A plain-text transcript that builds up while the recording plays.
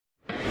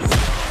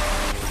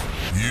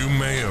You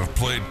may have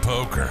played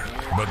poker,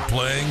 but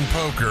playing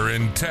poker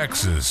in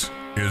Texas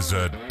is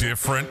a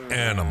different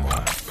animal.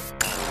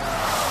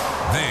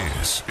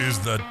 This is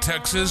the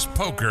Texas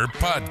Poker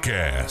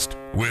Podcast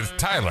with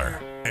Tyler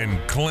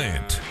and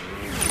Clint.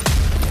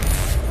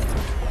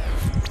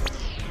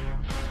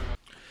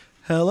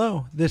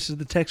 Hello, this is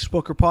the Texas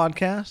Poker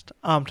Podcast.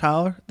 I'm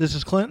Tyler. This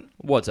is Clint.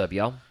 What's up,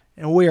 y'all?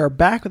 And we are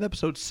back with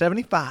episode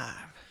 75.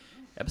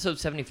 Episode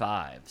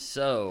 75.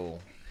 So,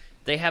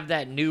 they have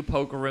that new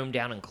poker room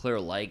down in Clear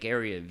Lake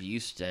area of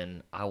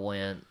Houston.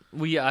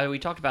 We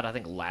talked about, I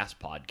think, last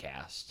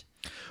podcast.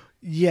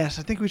 Yes,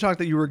 I think we talked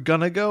that you were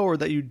going to go or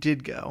that you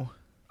did go.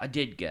 I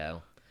did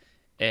go.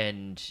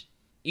 And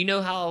you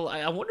know how,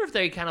 I wonder if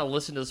they kind of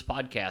listened to this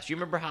podcast. You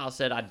remember how I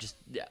said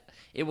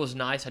it was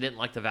nice, I didn't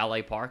like the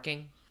valet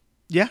parking?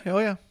 Yeah, oh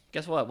yeah.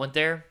 Guess what? Went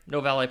there,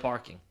 no valet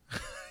parking.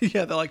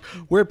 Yeah, they're like,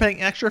 we're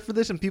paying extra for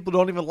this and people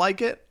don't even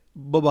like it?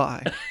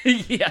 Bye-bye.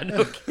 Yeah,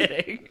 no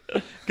kidding.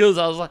 Because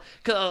I was like,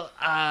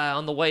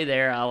 on the way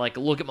there, I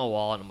look at my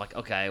wallet and I'm like,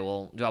 okay,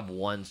 well, do I have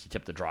ones to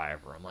tip the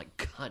driver? I'm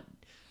like, God,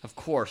 of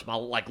course, my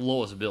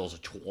lowest bill is a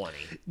 20.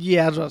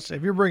 Yeah, I was about to say,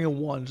 if you're bringing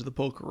one to the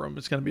poker room,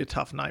 it's going to be a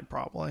tough night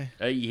probably.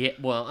 Yeah,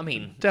 well, I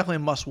mean, definitely a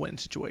must-win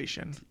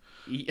situation.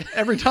 Yeah.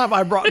 Every time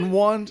I brought in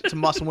one, it's a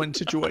must-win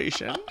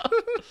situation.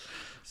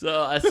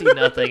 So I see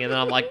nothing, and then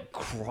I'm like,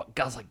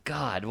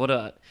 God, what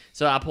a...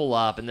 So I pull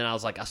up, and then I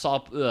was like, I saw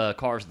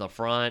cars in the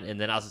front,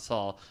 and then I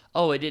saw,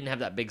 it didn't have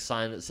that big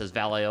sign that says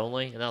valet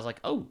only, and I was like,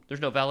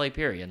 there's no valet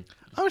period.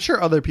 I'm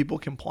sure other people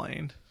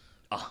complained.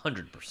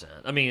 100%.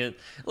 I mean,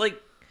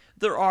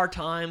 there are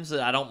times that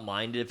I don't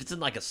mind it. If it's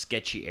in a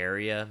sketchy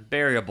area,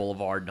 Barrier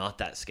Boulevard, not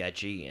that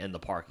sketchy, and the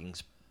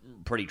parking's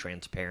pretty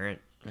transparent.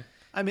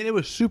 I mean, it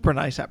was super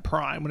nice at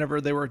Prime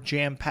whenever they were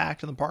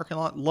jam-packed in the parking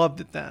lot.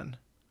 Loved it then.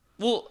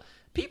 Well...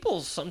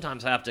 People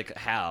sometimes have to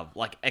have,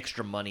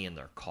 extra money in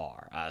their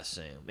car, I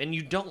assume. And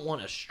you don't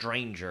want a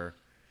stranger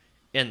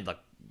in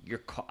your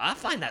car. I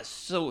find that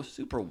so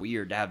super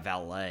weird to have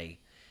valet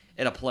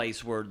at a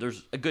place where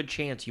there's a good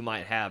chance you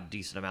might have a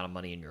decent amount of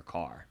money in your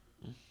car.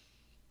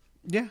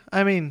 Yeah,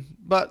 I mean,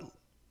 but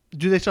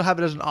do they still have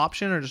it as an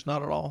option or just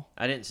not at all?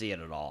 I didn't see it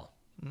at all.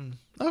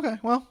 Okay,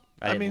 well,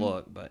 I didn't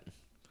look, but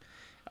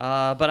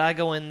I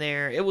go in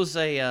there. It was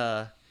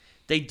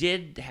They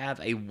did have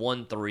a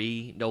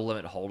 1-3 no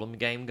limit hold'em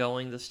game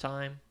going this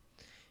time,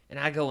 and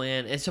I go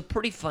in. It's a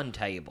pretty fun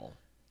table.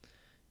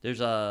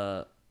 There's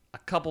a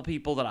couple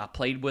people that I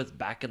played with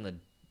back in the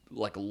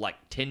like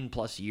 10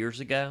 plus years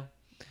ago,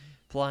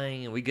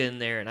 playing, and we get in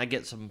there and I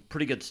get some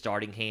pretty good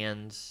starting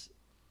hands,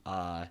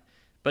 but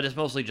it's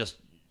mostly just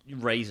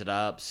raise it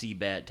up, c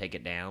bet, take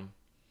it down,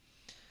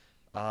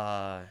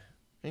 and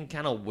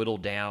kind of whittle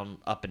down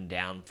up and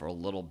down for a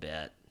little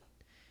bit,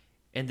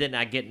 and then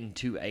I get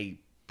into a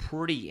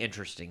pretty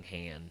interesting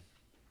hand.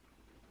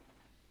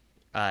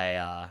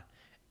 I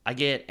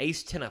get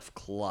ace 10 of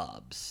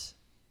clubs,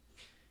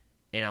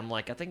 and I'm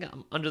like, I think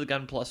I'm under the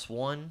gun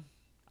 +1.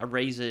 I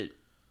raise it,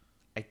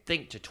 I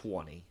think, to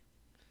 20.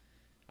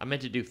 I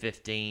meant to do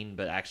 15,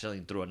 but actually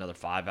threw another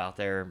 5 out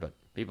there, but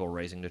people are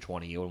raising to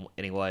 20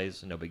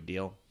 anyways, no big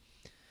deal.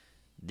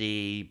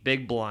 The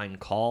big blind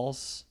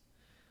calls,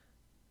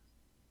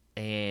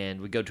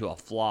 and we go to a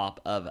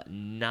flop of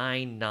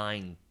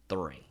 9-9-3.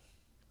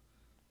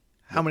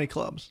 How many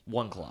clubs?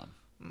 1 club.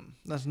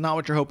 That's not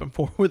what you're hoping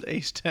for with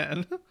ace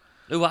 10.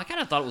 Ooh, I kind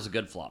of thought it was a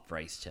good flop for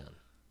ace 10.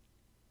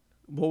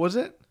 What was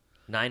it?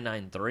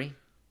 9-9-3.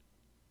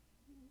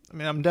 I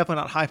mean, I'm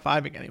definitely not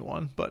high-fiving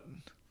anyone, but...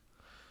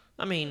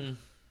 I mean,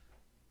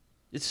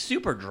 it's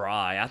super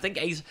dry. I think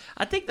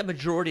the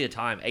majority of the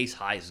time, ace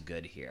high is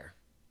good here.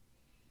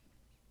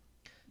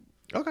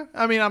 Okay.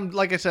 I mean,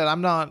 like I said,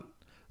 I'm not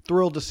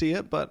thrilled to see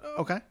it, but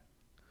okay.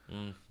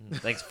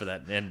 Thanks for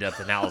that in-depth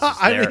analysis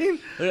there.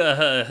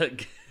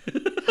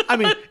 I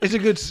mean, it's a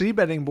good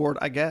c-betting board,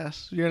 I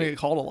guess. You're going to get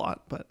called a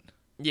lot, but...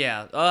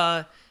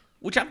 Yeah,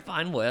 which I'm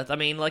fine with. I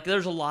mean,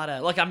 there's a lot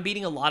of... I'm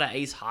beating a lot of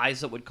ace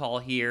highs that would call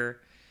here.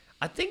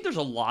 I think there's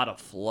a lot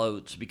of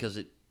floats because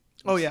it...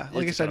 Oh, yeah.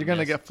 Like I said, you're going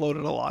to get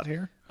floated a lot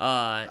here.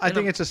 I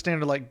think it's a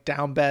standard,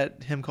 down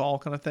bet, him call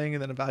kind of thing,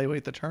 and then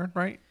evaluate the turn,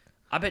 right?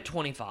 I bet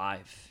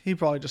 25. He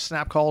probably just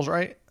snap calls,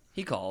 right?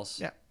 He calls.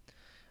 Yeah.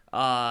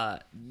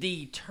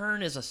 The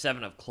turn is a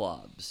 7 of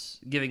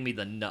clubs, giving me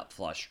the nut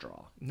flush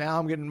draw. Now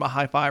I'm getting my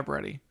high five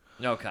ready.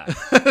 Okay.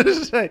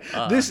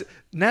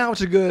 Now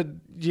it's a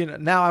good,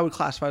 now I would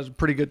classify as a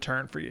pretty good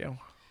turn for you.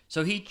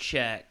 So he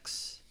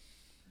checks.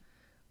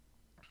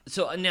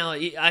 So now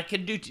I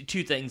can do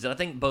two things that I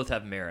think both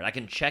have merit. I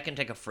can check and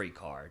take a free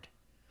card,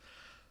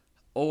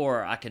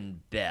 or I can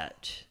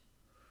bet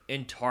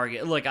and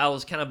target. I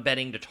was kind of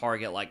betting to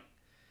target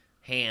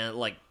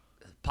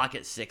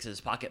pocket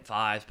 6s, pocket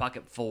 5s,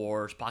 pocket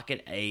 4s,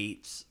 pocket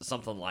 8s,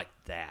 something like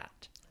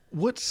that.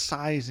 What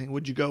sizing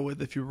would you go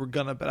with if you were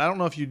going to bet? I don't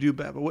know if you do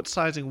bet, but what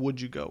sizing would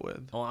you go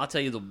with? Well, I'll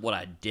tell you what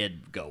I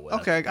did go with.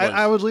 Okay,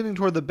 I was leaning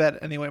toward the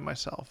bet anyway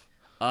myself.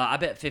 I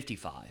bet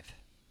 55.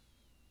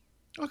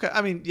 Okay,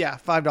 I mean, yeah,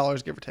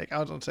 $5 give or take. I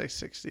was going to say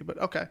 60, but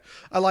okay.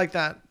 I like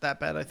that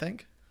bet, I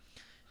think.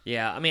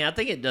 Yeah, I mean, I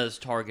think it does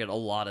target a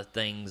lot of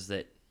things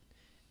that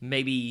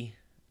maybe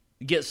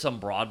get some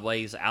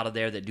Broadways out of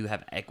there that do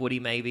have equity,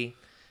 maybe.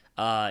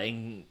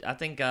 And I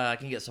think I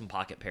can get some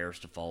pocket pairs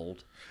to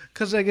fold.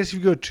 Because I guess if you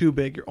go too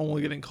big, you're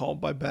only getting called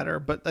by better.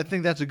 But I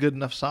think that's a good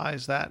enough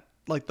size that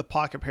like the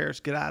pocket pairs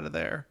get out of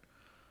there.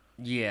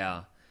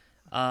 Yeah.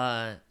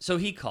 So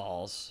he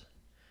calls.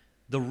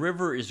 The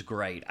river is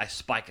great. I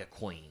spike a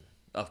queen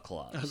of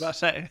clubs. I was about to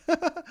say.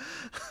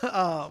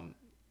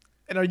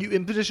 And are you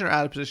in position or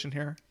out of position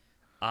here?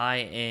 I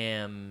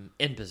am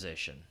in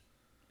position.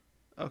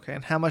 Okay,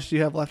 and how much do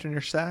you have left in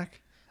your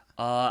stack?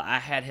 I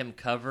had him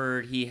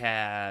covered. He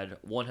had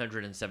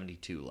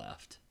 172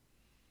 left.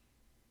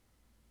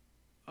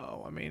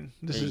 Oh, I mean,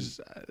 this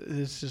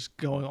is just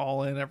going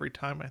all in every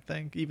time, I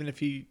think. Even if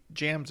he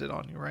jams it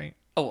on you, right?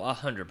 Oh,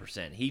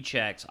 100%. He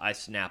checks. I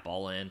snap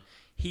all in.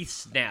 He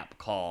snap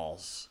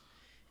calls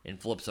and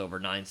flips over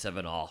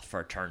 9-7 off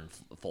for a turn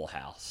full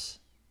house.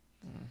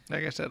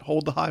 Like I said,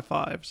 hold the high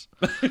fives.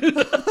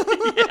 The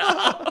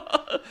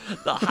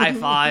high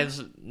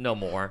fives, no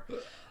more.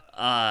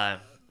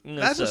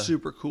 That's a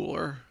super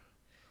cooler.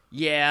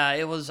 Yeah,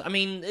 it was. I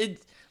mean, this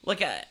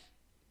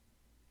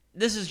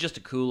is just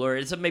a cooler.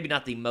 It's maybe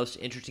not the most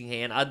interesting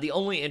hand. The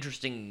only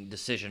interesting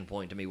decision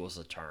point to me was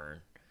the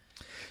turn.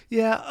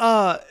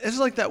 Yeah, it's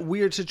like that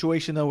weird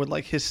situation though with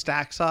like his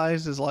stack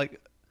size is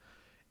like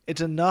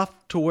it's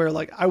enough to where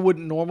like I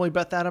wouldn't normally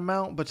bet that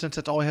amount, but since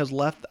that's all he has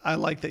left, I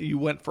like that you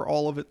went for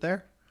all of it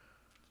there.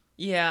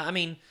 Yeah, I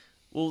mean,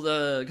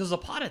 well, because the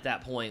pot at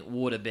that point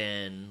would have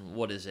been,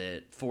 what is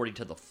it, 40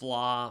 to the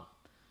flop,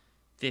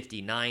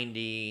 50,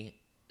 90.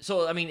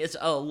 So, I mean, it's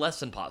a less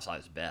than pot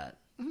size bet.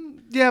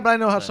 Yeah, but I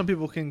know how some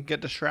people can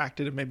get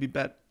distracted and maybe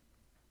bet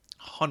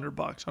 $100,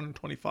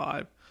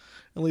 125,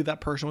 and leave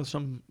that person with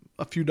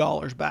a few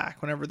dollars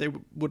back whenever they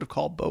would have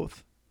called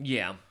both.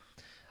 Yeah.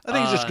 I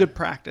think it's just good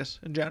practice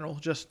in general,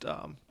 just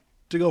to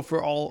go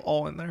for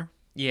all in there.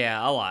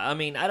 Yeah, a lot. I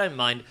mean, I don't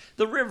mind.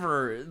 The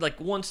river, like,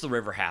 once the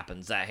river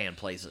happens, that hand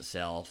plays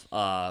itself.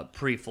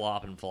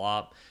 Pre-flop and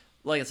flop.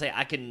 Like I say,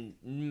 I can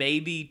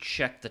maybe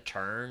check the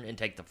turn and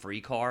take the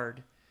free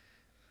card,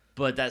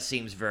 but that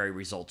seems very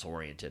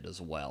results-oriented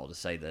as well, to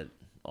say that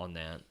on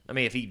that. I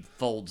mean, if he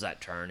folds that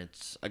turn,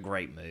 it's a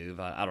great move.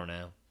 I don't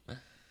know.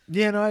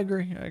 Yeah, no, I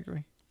agree.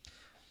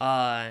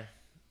 The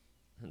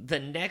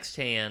next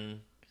hand...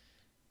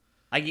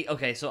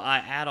 Okay, so I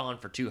add on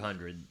for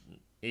 200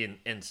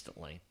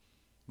 instantly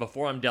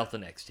before I'm dealt the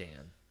next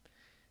hand.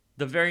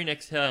 The very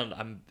next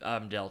hand,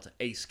 I'm dealt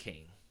Ace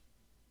King.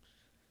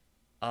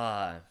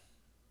 I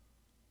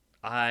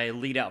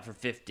lead out for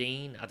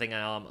 15. I think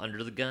I'm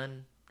under the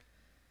gun.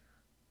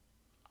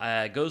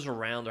 Goes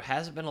around. There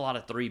hasn't been a lot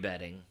of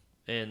 3-betting,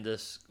 and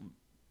this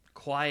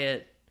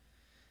quiet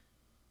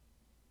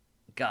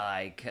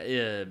guy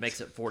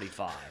makes it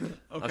 45. Okay.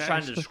 I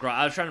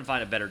was trying to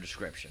find a better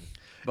description.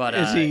 But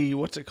is he,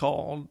 what's it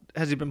called?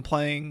 Has he been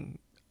playing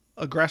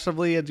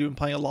aggressively? Has he been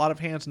playing a lot of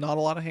hands, not a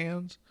lot of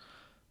hands?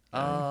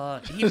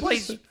 He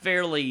plays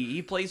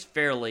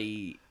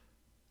fairly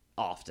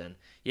often.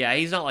 Yeah,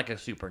 he's not like a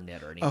super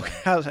nit or anything. Okay,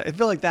 I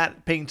feel like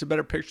that paints a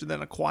better picture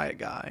than a quiet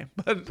guy.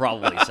 But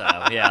probably so.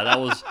 Yeah,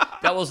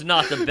 that was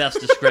not the best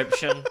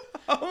description.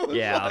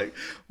 Yeah.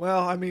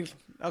 Well, I mean,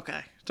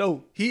 okay.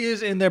 So he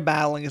is in there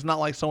battling. It's not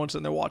like someone's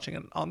sitting there watching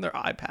it on their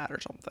iPad or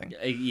something.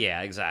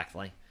 Yeah,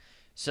 exactly.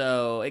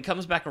 So it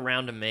comes back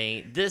around to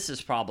me. This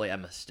is probably a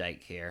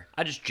mistake here.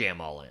 I just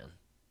jam all in.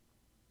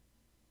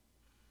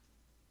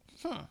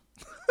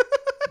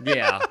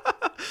 Yeah.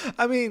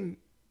 I mean,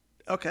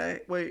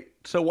 okay, wait.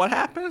 So what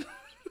happened?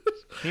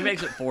 He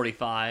makes it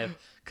 45.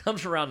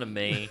 Comes around to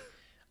me.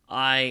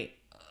 I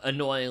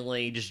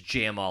annoyingly just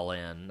jam all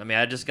in. I mean,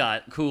 I just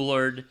got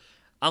coolered.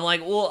 I'm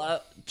like,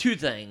 well, two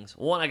things.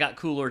 One, I got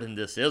coolered, and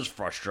this is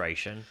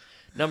frustration.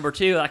 Number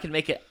two, I can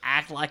make it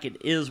act like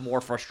it is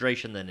more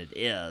frustration than it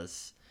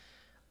is.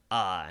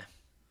 But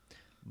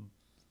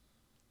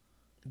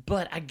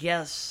I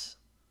guess,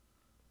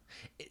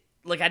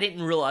 I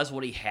didn't realize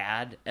what he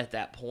had at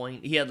that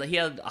point. He had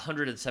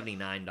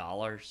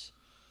 $179.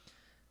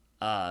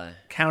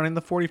 Counting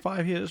the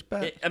 45 he just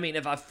bet? I mean,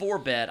 if I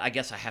 4-bet, I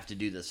guess I have to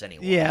do this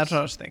anyway. Yeah, that's what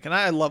I was thinking.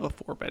 I love a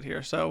 4-bet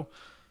here, so.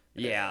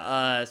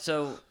 Yeah,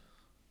 so...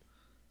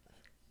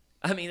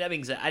 I mean, that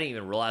being said, I didn't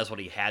even realize what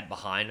he had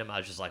behind him. I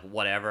was just like,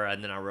 whatever.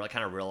 And then I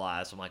kind of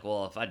realized, I'm like,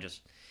 well, if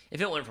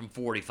it went from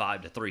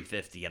 45 to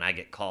 350 and I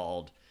get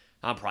called,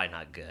 I'm probably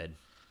not good.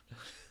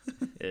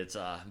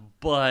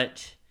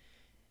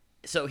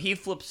 So he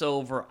flips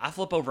over. I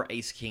flip over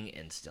Ace King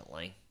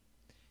instantly.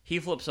 He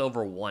flips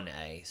over 1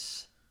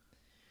 ace.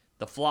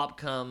 The flop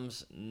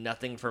comes,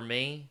 nothing for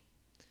me.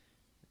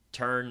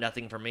 Turn,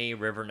 nothing for me.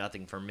 River,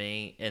 nothing for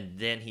me. And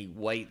then he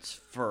waits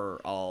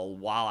for a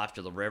while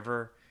after the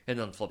river, and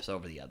then flips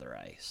over the other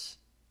ace.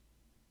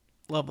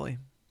 Lovely.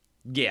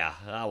 Yeah,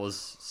 I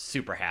was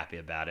super happy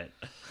about it.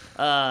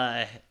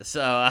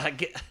 So I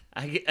get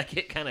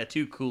kind of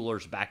 2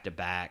 coolers back to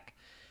back,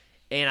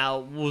 and I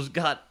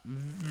got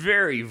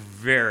very,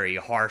 very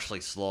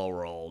harshly slow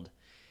rolled,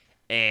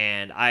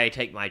 and I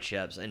take my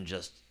chips and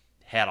just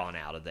head on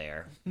out of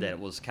there. That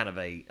was kind of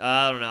I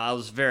don't know, I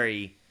was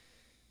very...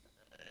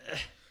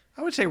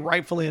 I would say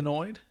rightfully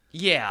annoyed.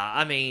 Yeah,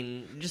 I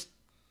mean, just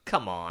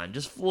come on,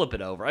 just flip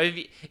it over. I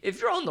mean, if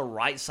you're on the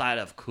right side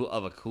of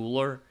a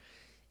cooler,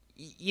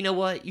 you know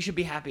what? You should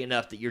be happy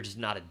enough that you're just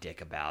not a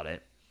dick about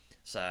it.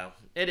 So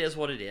it is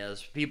what it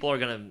is. People are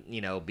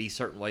gonna, be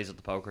certain ways at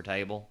the poker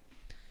table.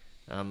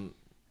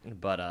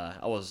 But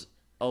I was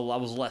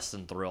less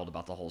than thrilled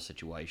about the whole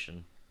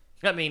situation.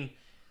 I mean,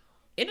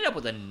 ended up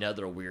with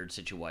another weird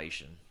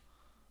situation.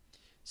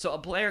 So a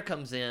player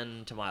comes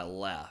in to my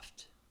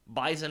left,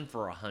 buys in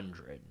for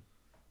 100.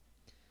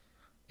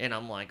 And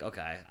I'm like,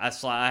 okay.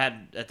 I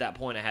had at that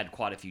point I had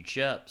quite a few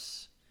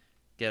chips.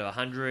 Get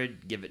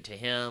 100, give it to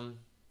him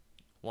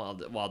while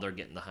they're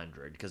getting the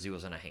 100 because he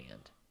was in a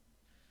hand.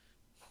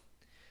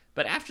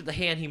 But after the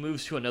hand, he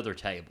moves to another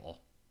table.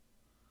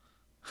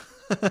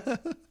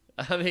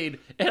 I mean,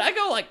 and I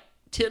go like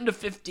 10 to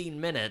 15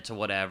 minutes or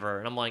whatever,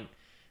 and I'm like,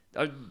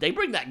 they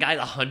bring that guy the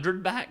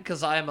 100 back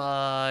because I'm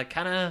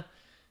kind of.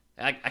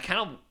 I kind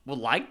of would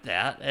like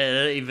that.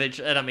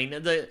 Eventually, and I mean,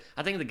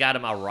 I think the guy to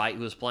my right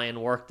who was playing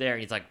worked there,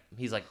 and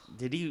he's like,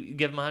 did you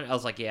give him 100? I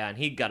was like, yeah, and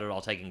he got it all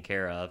taken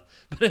care of.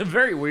 But it's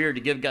very weird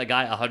to give a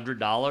guy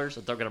 $100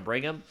 that they're going to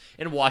bring him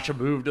and watch him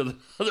move to the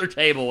other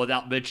table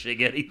without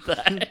mentioning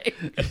anything.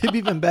 It'd be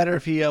even better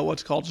if he,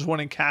 just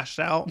went and cashed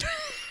out.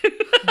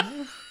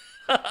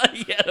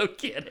 Yeah, no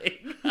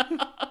kidding.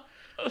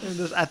 And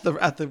just at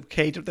the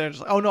cage up there,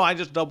 just like, oh no, I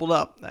just doubled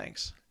up.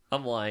 Thanks.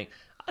 I'm like,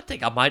 I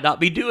think I might not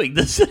be doing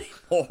this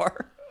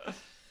anymore.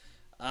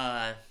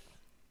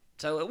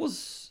 So it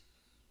was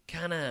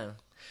kind of...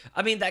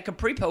 I mean, that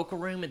Capri Poker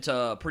Room, it's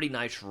a pretty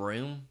nice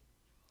room.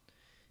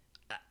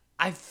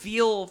 I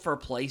feel for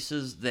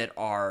places that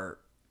are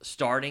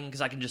starting, because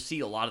I can just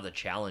see a lot of the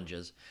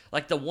challenges.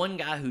 Like, the one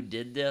guy who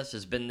did this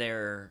has been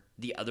there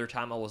the other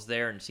time I was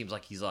there, and it seems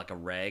like he's like a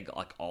reg,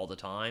 like, all the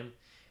time.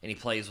 And he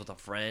plays with a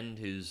friend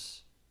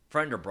who's...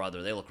 friend or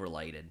brother, they look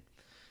related.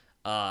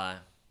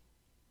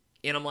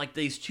 And I'm like,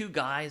 these two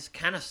guys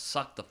kind of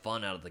suck the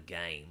fun out of the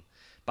game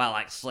by,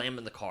 like,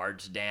 slamming the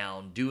cards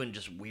down, doing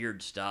just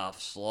weird stuff,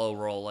 slow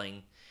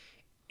rolling.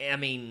 I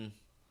mean,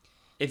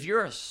 if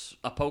you're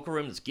a poker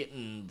room that's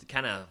getting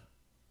kind of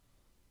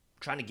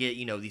trying to get,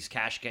 these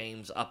cash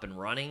games up and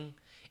running,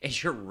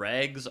 and your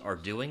regs are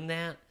doing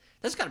that,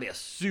 that's got to be a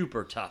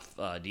super tough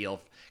deal.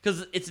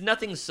 Because it's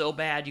nothing so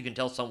bad you can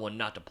tell someone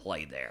not to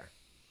play there.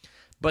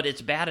 But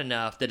it's bad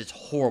enough that it's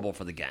horrible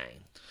for the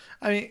game.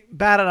 I mean,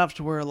 bad enough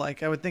to where,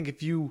 like, I would think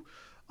if you,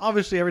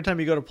 obviously every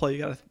time you go to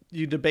play,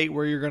 you debate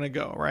where you're going to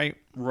go, right?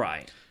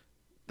 Right.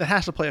 That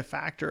has to play a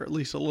factor at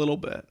least a little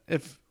bit.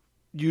 If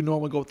you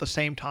normally go at the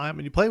same time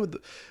and you play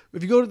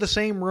if you go to the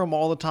same room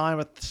all the time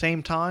at the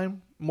same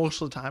time,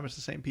 most of the time it's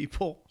the same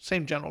people,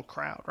 same general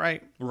crowd,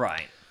 right?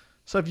 Right.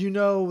 So if you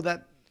know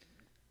that,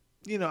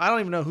 I don't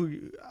even know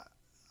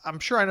I'm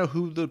sure I know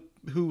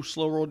who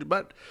slow rolled,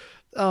 but,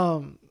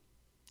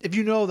 if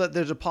you know that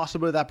there's a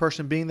possibility of that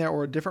person being there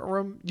or a different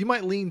room, you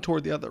might lean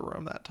toward the other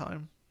room that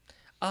time.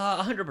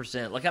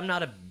 100%. Like, I'm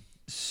not a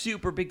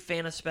super big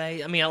fan of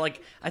Spade. I mean,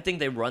 I think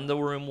they run the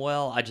room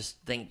well. I just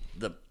think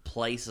the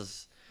place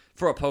is,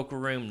 for a poker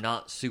room,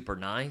 not super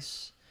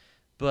nice.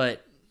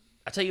 But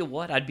I tell you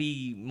what, I'd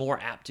be more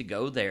apt to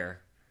go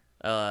there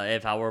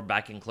if I were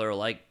back in Clear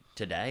Lake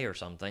today or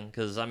something.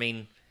 Because, I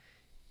mean,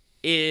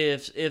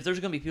 if there's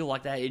going to be people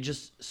like that, it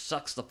just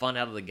sucks the fun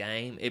out of the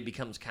game. It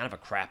becomes kind of a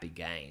crappy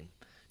game.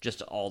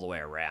 Just all the way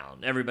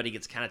around. Everybody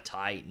gets kind of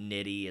tight,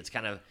 nitty.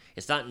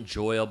 It's not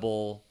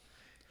enjoyable.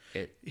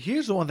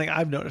 Here's the one thing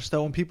I've noticed,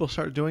 though, when people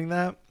start doing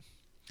that,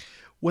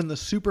 when the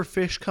super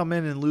fish come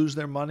in and lose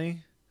their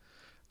money,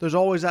 there's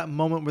always that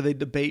moment where they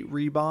debate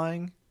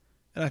rebuying.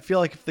 And I feel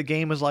like if the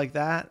game is like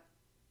that,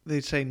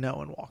 they'd say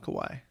no and walk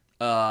away.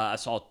 I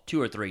saw 2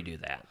 or 3 do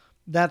that.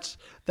 That's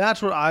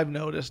what I've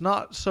noticed.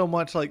 Not so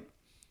much like,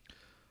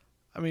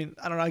 I mean,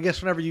 I don't know. I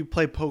guess whenever you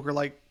play poker,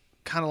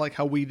 kind of like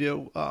how we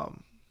do,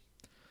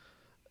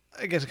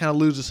 I guess it kind of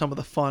loses some of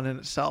the fun in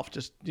itself,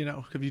 just,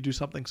 if you do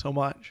something so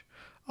much.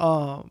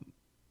 But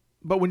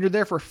when you're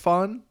there for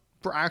fun,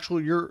 for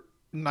actual your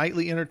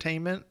nightly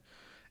entertainment,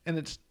 and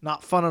it's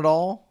not fun at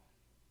all,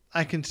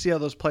 I can see how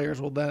those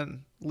players will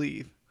then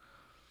leave.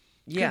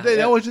 Yeah.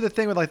 They always do the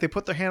thing with, like, they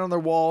put their hand on their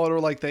wallet, or,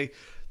 like, they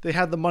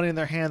had the money in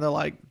their hand, they're,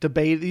 like,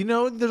 debate.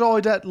 There's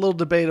always that little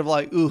debate of,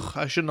 like,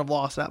 I shouldn't have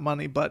lost that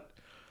money, but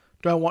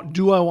do I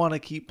want to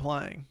keep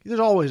playing? There's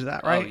always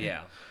that, right? Oh,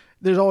 yeah.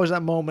 There's always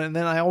that moment, and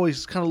then I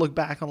always kind of look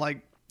back on,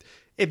 like,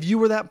 if you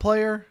were that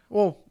player,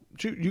 well,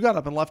 you got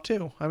up and left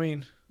too. I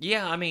mean...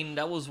 Yeah, I mean,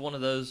 that was one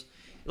of those...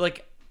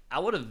 Like, I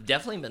would have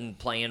definitely been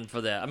playing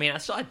for that. I mean, I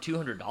still had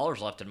 $200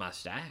 left in my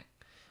stack.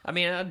 I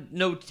mean, I had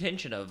no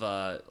intention of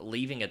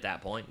leaving at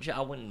that point.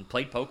 I went and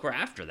played poker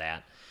after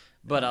that.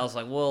 But I was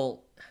like,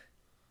 well,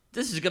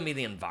 this is going to be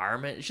the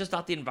environment. It's just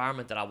not the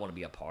environment that I want to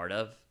be a part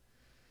of.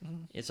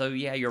 And so,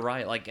 yeah, you're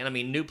right. Like, and I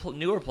mean,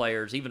 newer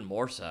players even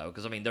more so,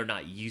 because I mean, they're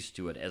not used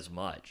to it as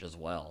much as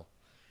well.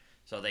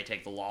 So they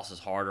take the losses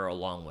harder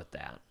along with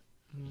that.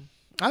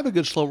 I have a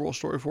good slow roll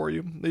story for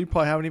you that you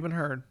probably haven't even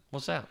heard.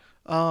 What's that?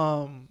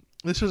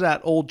 This was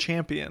at Old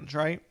Champions,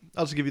 right?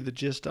 I'll just give you the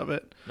gist of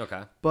it.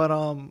 Okay. But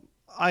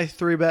I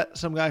 3-bet,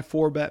 some guy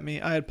 4-bet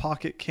me. I had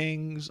pocket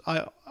kings.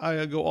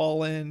 I go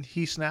all in.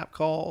 He snap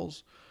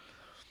calls.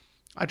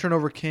 I turn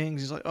over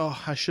kings. He's like,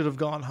 oh, I should have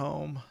gone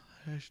home.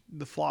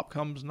 The flop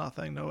comes,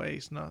 nothing, no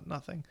ace,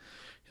 nothing.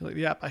 He's like,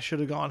 yep, I should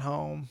have gone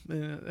home.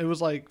 And it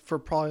was like for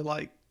probably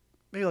like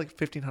maybe like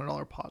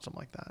 $1,500 pot, something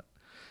like that.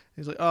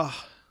 He's like, oh,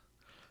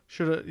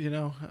 should have,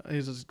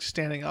 he's just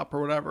standing up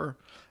or whatever.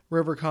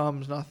 River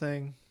comes,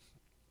 nothing.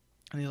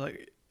 And he's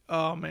like,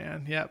 oh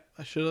man, yep,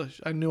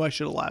 I knew I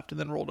should have left, and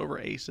then rolled over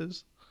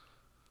aces.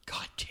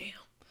 God damn.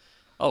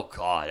 Oh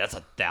God, that's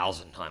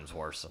 1,000 times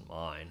worse than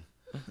mine.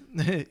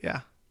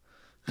 Yeah.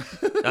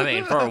 I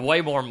mean, for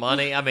way more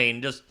money. I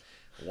mean, just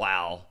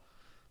wow.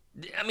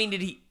 I mean,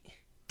 did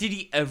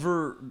he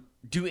ever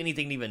do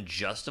anything to even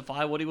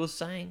justify what he was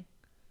saying?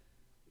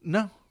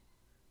 No.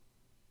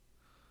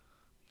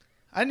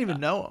 I didn't even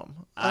know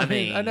him. I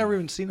mean, I'd never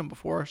even seen him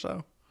before,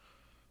 so.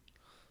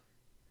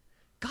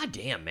 God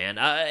damn, man.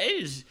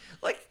 It is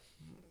like,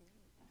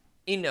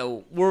 we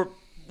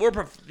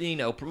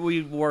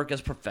work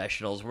as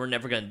professionals. We're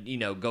never going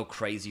to, go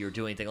crazy or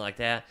do anything like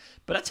that.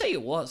 But I tell you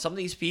what, some of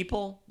these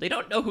people, they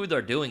don't know who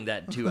they're doing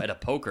that to at a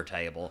poker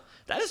table.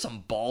 That is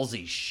some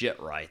ballsy shit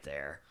right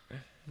there.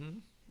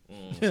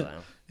 So.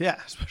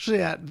 Yeah,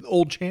 especially at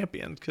Old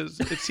Champions, because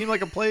it seemed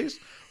like a place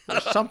where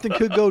something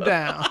could go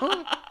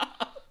down.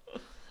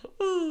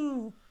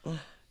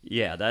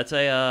 Yeah, that's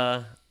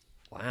a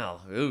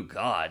wow. Oh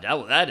God,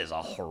 that is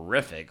a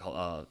horrific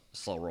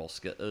slow roll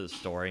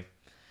story.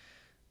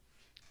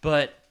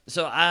 But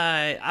so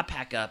I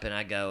pack up and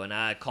I go and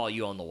I call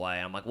you on the way.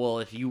 I'm like, well,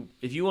 if you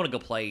want to go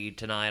play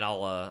tonight,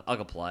 I'll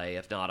go play.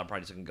 If not, I'm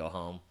probably just gonna go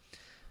home.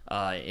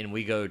 And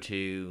we go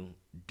to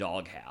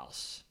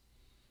Doghouse.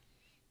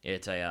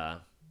 It's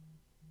kind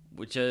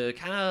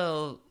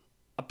of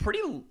a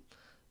pretty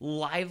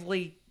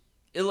lively.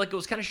 It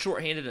was kind of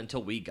shorthanded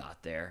until we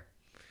got there,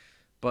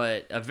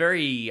 but a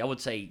very, I would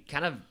say,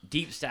 kind of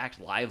deep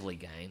stacked, lively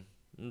game.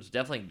 It was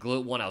definitely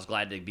one I was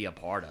glad to be a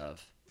part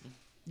of.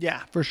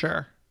 Yeah, for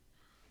sure.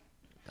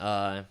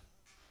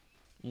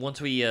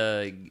 Once we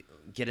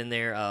get in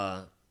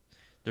there,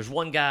 there's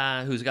one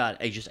guy who's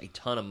got just a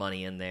ton of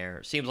money in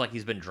there. Seems like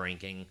he's been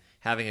drinking,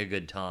 having a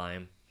good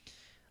time.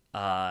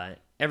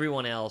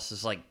 Everyone else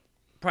is like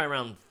probably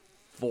around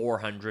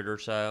 400 or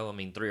so. I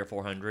mean, 300 or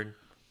 400.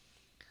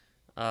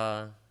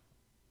 Let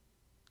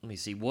me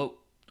see. Go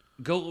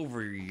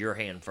over your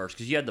hand first,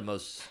 because you had the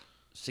most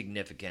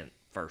significant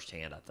first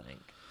hand, I think.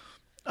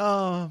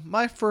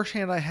 My first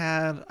hand I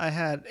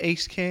had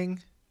ace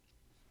king.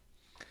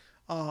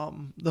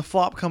 The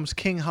flop comes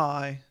king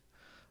high,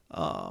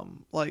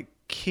 like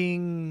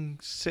king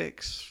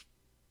 6,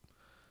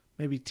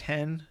 maybe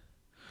 10,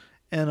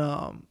 and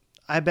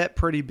I bet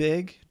pretty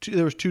big.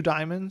 There was 2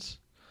 diamonds.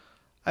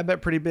 I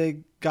bet pretty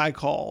big. Guy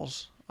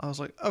calls. I was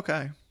like,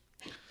 okay.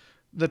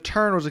 The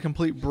turn was a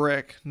complete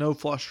brick, no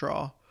flush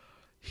draw.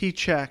 He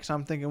checks.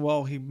 I'm thinking,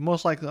 well, he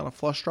most likely on a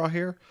flush draw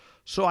here.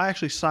 So I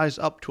actually sized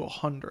up to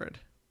 100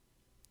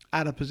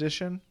 out of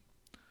position.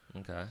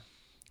 Okay.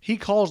 He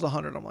calls the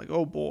 100. I'm like,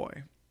 oh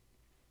boy.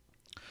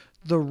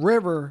 The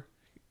river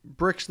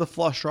bricks the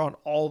flush draw on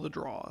all the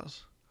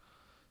draws.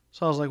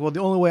 So I was like, well,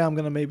 the only way I'm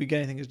going to maybe get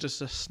anything is just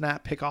to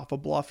snap pick off a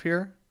bluff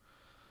here.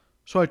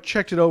 So I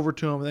checked it over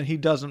to him, and then he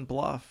doesn't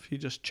bluff. He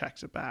just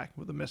checks it back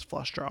with a missed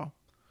flush draw.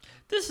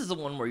 This is the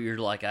one where you're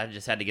like, I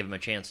just had to give him a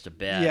chance to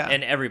bet. Yeah.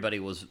 And everybody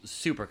was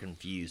super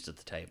confused at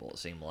the table, it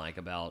seemed like,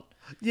 about...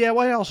 Yeah,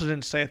 well, I also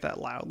didn't say it that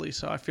loudly,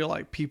 so I feel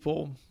like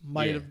people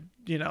might have,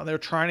 they were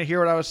trying to hear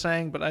what I was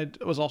saying, but I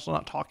was also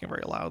not talking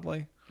very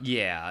loudly.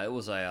 Yeah, it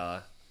was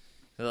a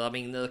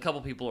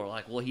couple people are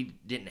like, well, he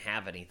didn't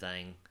have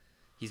anything.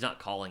 He's not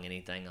calling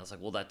anything. I was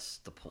like, well,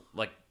 that's the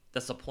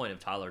point of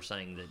Tyler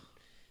saying that,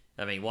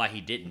 why he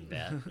didn't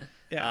bet.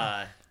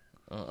 Yeah.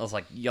 I was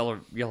like, y'all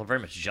are very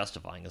much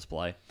justifying this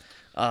play.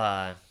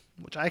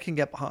 Which I can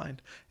get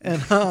behind.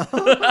 And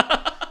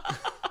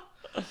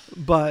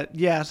but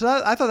yeah, so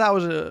I thought that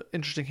was an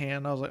interesting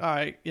hand. I was like, all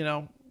right,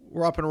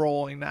 we're up and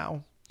rolling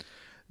now.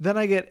 Then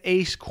I get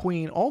ace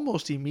queen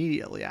almost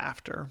immediately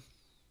after.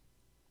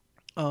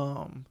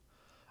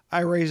 I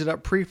raise it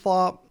up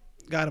pre-flop.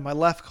 Guy to my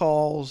left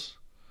calls.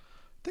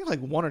 I think like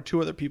 1 or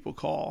 2 other people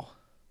call.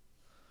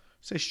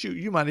 Say, shoot,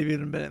 you might have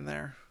even been in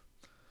there.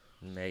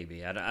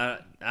 Maybe. I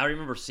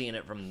remember seeing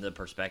it from the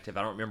perspective.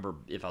 I don't remember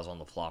if I was on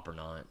the flop or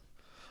not.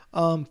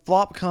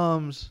 Flop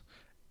comes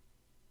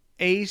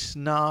ace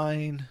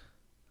 9,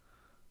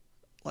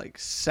 like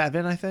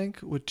 7, I think,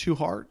 with 2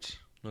 hearts.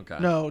 Okay.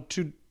 No,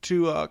 two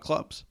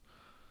clubs.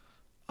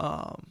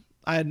 I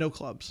had no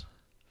clubs.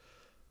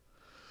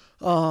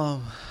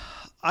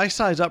 I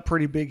size up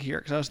pretty big here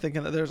because I was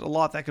thinking that there's a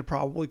lot that could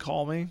probably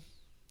call me.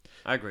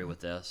 I agree with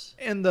this.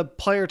 And the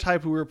player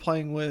type who we were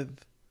playing with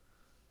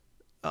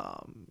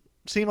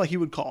seemed like he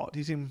would call it.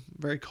 He seemed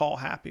very call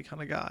happy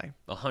kind of guy.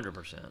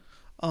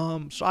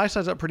 100%. So I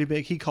size up pretty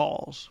big. He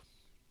calls.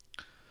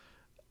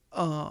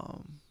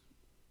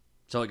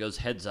 So it goes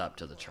heads up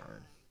to the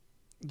turn.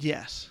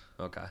 Yes.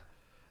 Okay.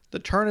 The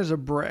turn is a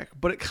brick,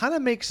 but it kind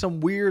of makes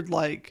some weird,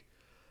 like,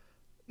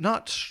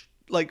 not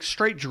like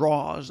straight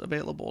draws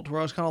available to where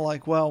I was kind of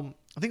like, well,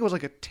 I think it was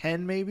like a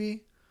 10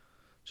 maybe.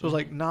 So it was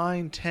like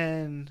 9,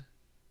 10,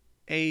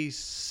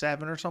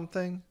 A7 or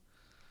something.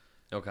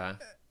 Okay.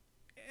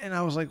 And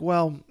I was like,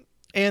 well,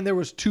 and there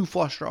was 2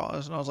 flush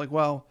draws. And I was like,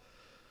 well,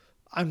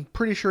 I'm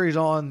pretty sure he's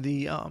on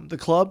the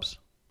clubs,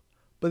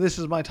 but this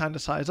is my time to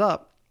size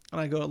up. And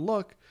I go and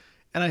look,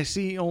 and I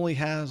see he only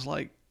has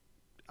like,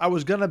 I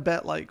was going to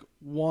bet like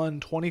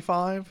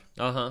 125.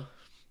 Uh-huh.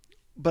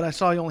 But I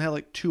saw he only had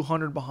like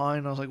 200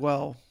 behind. I was like,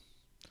 well,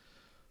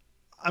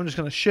 I'm just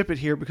going to ship it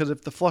here because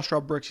if the flush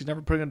draw bricks, he's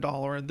never putting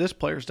 $1 in. This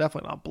player's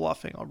definitely not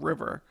bluffing on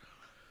river.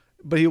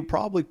 But he'll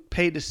probably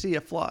pay to see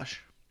a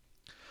flush.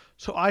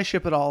 So I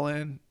ship it all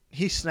in.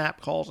 He snap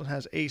calls and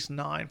has ace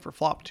 9 for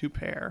flop 2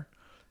 pair.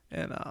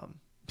 And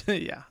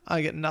yeah,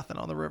 I get nothing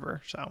on the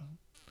river. So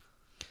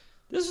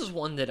this is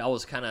one that I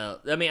was I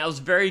was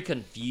very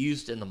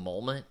confused in the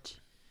moment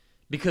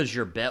because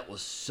your bet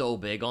was so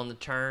big on the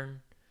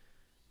turn.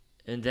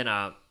 And then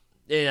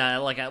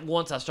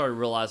once I started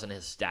realizing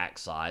his stack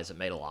size, it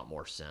made a lot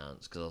more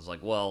sense because I was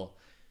like, well,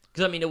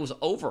 because I mean, it was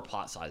over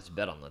pot size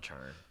bet on the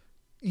turn.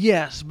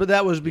 yes, but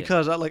that was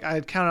because I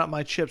had counted out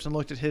my chips and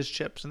looked at his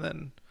chips and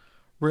then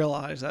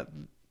realized that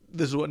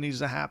this is what needs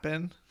to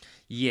happen.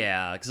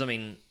 Yeah, because I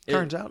mean,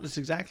 Turns out it's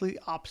exactly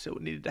opposite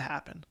what needed to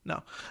happen.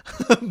 No,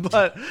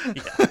 but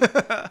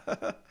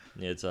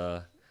it's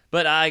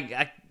but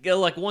I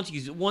like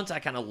once I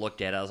kind of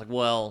looked at it, I was like,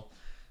 well,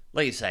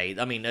 like you say,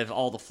 I mean, if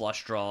all the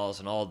flush draws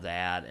and all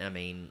that, I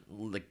mean,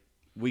 like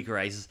weaker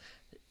aces.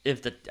 I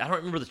don't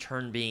remember the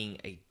turn being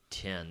a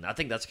 10. I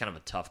think that's kind of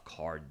a tough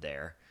card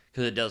there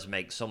because it does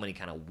make so many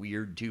kind of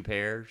weird 2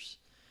 pairs.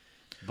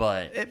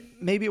 But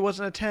maybe it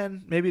wasn't a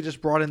 10. Maybe it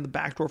just brought in the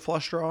backdoor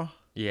flush draw.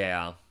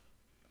 Yeah,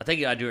 I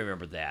think I do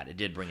remember that. It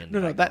did bring in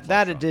No,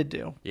 that it did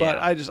do. Yeah.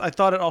 But I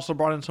thought it also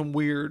brought in some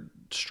weird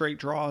straight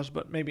draws,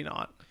 but maybe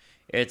not.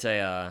 It's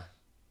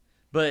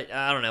but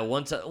I don't know.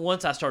 Once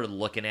I started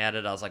looking at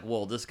it, I was like,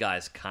 well, this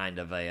guy's kind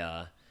of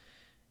a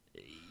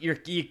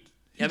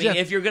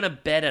if you're gonna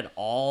bet at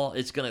all,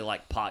 it's gonna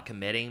like pot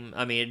committing.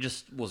 I mean, it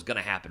just was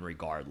gonna happen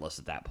regardless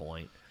at that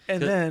point.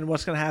 And then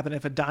what's gonna happen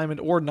if a diamond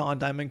or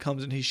non-diamond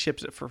comes and he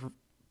ships it for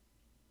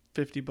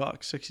 $50,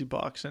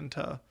 $60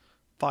 into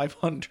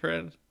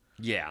 500?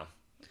 Yeah.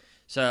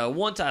 So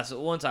once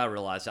I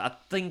realized, I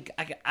think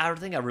I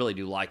really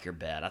do like your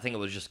bet. I think it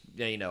was just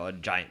a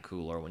giant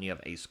cooler when you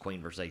have ace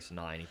queen versus ace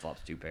 9. He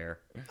flops 2 pair.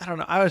 I don't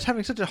know. I was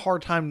having such a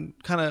hard time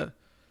kind of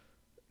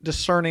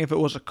discerning if it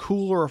was a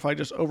cooler, or if I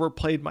just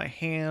overplayed my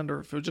hand, or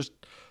if it was just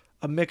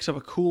a mix of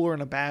a cooler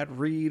and a bad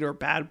read, or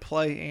bad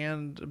play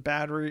and a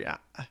bad read,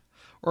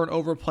 or an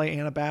overplay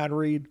and a bad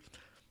read.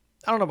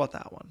 I don't know about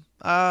that one.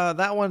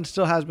 That one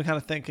still has me kind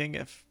of thinking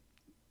if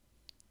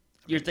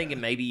you're thinking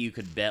maybe you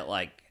could bet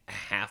like a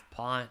half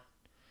pot,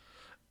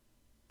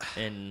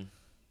 and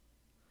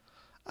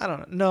I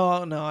don't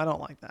know. No, I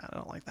don't like that. I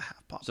don't like the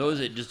half pot. So is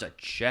it just a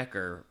check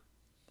or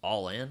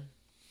all in?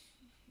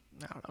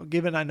 I don't know.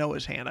 Given I know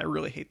his hand, I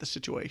really hate the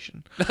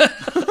situation.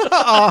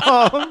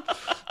 I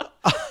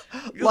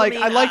like the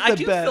bet. I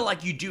do feel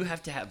like you do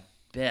have to have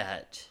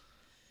bet.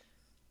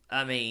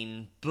 I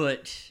mean,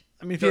 but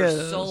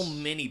there's so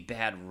many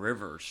bad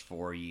rivers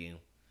for you.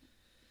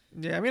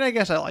 Yeah, I mean, I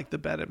guess I like the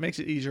bet. It makes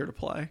it easier to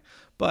play,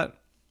 but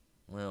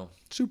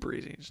super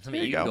easy. Just, I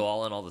mean, you can go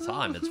all in all the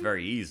time. It's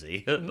very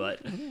easy,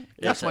 but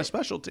that's my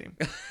special team.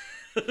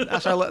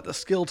 That's how I let the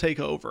skill take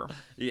over.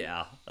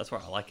 Yeah, that's where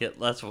I like it.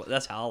 That's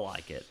how I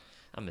like it.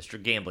 I'm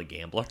Mr. Gambler.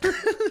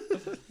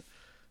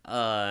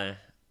 I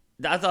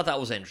thought that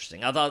was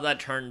interesting. I thought that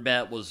turn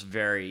bet was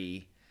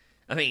very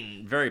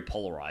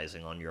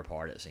polarizing on your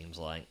part, it seems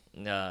like.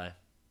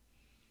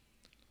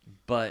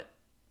 But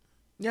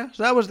yeah,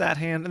 so that was that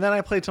hand. And then I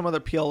played some other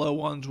PLO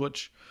ones,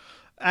 which,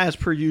 as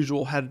per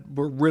usual,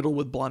 were riddled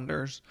with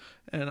blunders,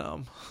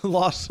 and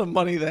lost some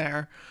money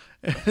there.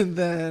 And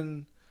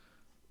then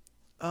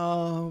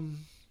I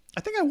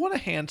think I won a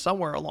hand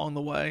somewhere along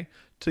the way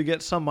to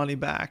get some money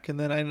back. And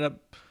then I ended up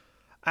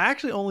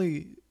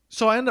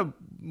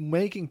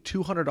making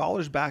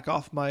 $200 back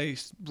off my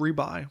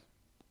rebuy.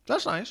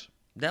 That's nice.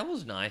 That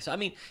was nice. I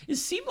mean, it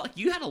seemed like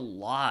you had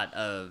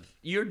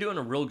you're doing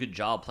a real good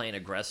job playing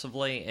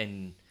aggressively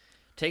and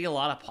taking a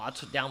lot of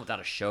pots down without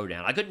a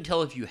showdown. I couldn't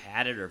tell if you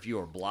had it or if you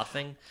were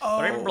bluffing. Oh.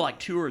 But I remember like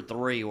 2 or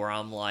 3 where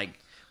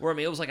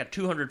it was like a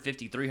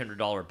 $250,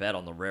 $300 bet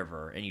on the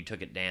river and you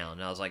took it down.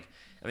 And I was like,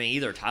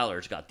 either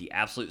Tyler's got the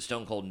absolute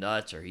stone cold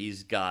nuts or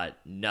he's got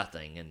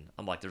nothing. And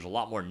I'm like, there's a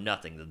lot more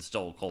nothing than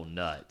stone cold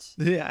nuts.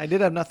 Yeah, I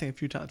did have nothing a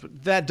few times,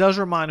 but that does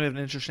remind me of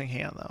an interesting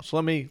hand though. So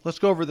let's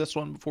go over this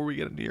one before we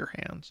get into your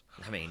hands.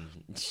 I mean,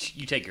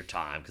 you take your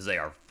time because they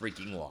are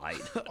freaking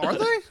light. Are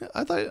they?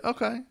 I thought,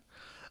 okay.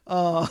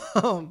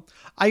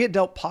 I get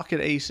dealt pocket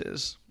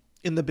aces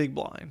in the big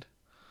blind.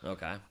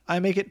 Okay. I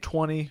make it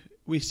 20.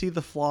 We see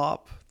the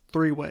flop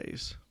 3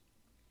 ways.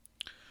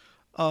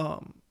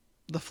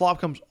 The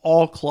flop comes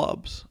all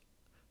clubs,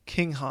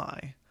 king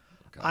high.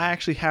 Okay. I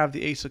actually have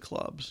the ace of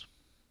clubs.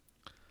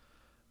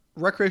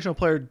 Recreational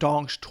player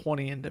donks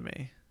 20 into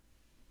me.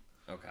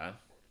 Okay.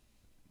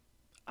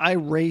 I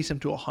raise him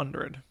to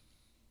 100.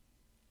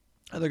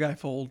 Other guy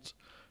folds.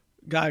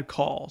 Guy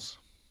calls.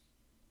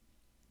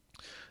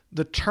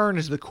 The turn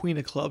is the queen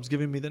of clubs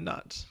giving me the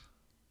nuts.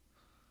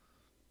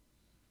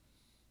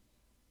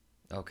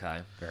 Okay.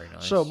 Very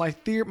nice. So my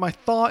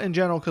thought in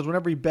general, because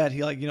whenever he bet,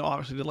 he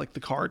obviously did like the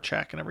card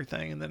check and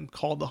everything, and then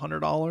called the $100.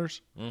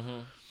 Mm-hmm.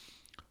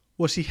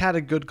 Was he had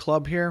a good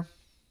club here?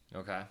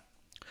 Okay.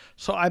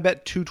 So I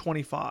bet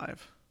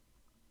 225.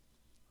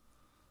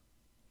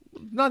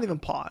 Not even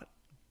pot.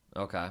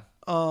 Okay.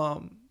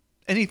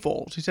 And he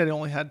folds. He said he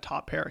only had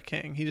top pair of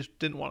king. He just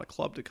didn't want a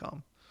club to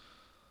come.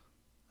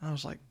 I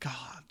was like,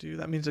 God, dude,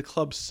 that means the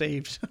club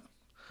saved.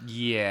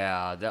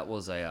 Yeah, that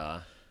was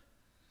a.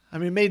 I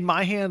mean, it made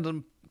my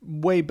hand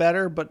way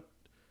better, but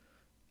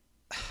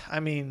I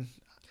mean,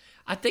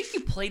 I think you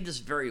played this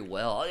very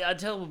well. I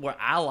tell you where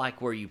I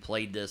like where you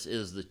played this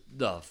is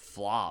the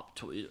flop,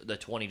 the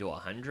 20 to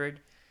 100.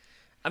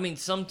 I mean,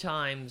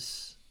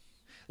 sometimes,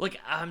 like,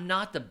 I'm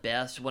not the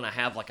best when I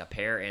have like a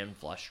pair and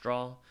flush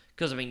draw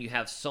because I mean you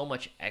have so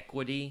much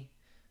equity,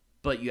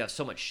 but you have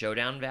so much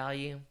showdown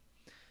value.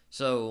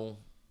 So,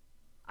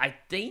 I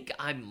think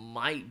I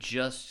might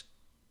just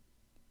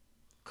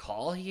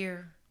call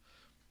here.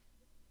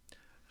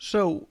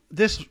 so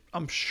this,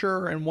 I'm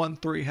sure, in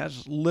 1-3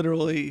 has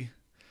literally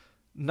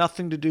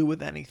nothing to do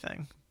with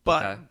anything.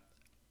 But Okay.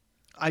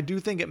 I do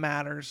think it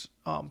matters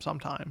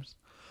sometimes.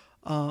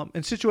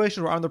 In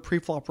situations where I'm the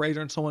pre-flop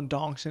raiser and someone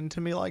donks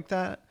into me like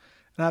that,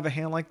 and I have a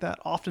hand like that,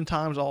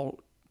 oftentimes I'll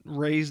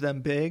raise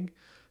them big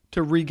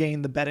to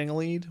regain the betting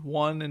lead,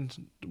 one,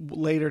 and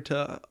later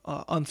to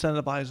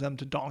incentivize them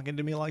to donk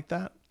into me like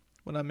that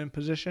when I'm in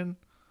position.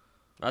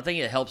 I think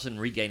it helps in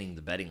regaining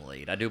the betting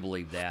lead. I do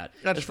believe that.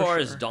 That's as for far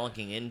as sure.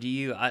 donking into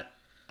you, I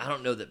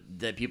don't know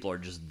that people are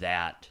just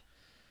that.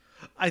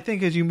 I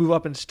think as you move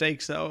up in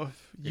stakes, though,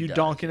 if you does,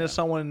 donk into yeah.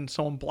 someone and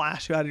someone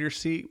blasts you out of your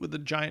seat with a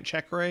giant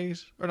check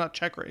raise, or not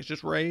check raise,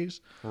 just raise,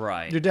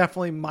 Right. you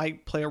definitely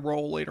might play a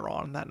role later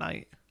on that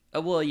night.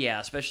 Well, yeah,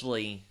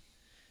 especially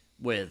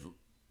with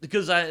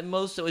because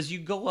most as you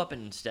go up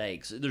in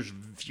stakes, there's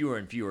fewer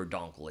and fewer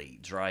donk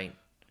leads, right?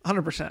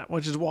 100%,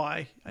 which is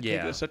why I take it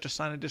Yeah. as such a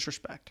sign of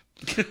disrespect.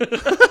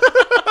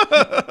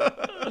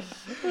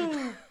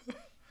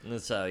 And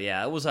so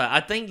yeah, it was. I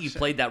think you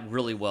played that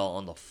really well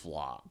on the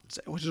flop.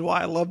 Which is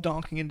why I love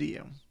donking into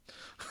you.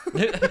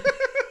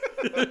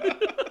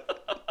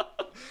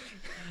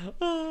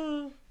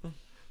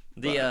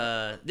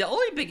 The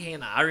only big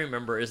hand I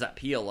remember is that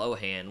PLO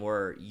hand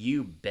where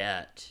you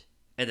bet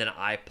and then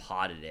I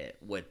potted it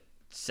with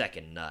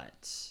second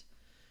nuts.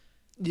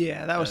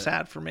 Yeah, that was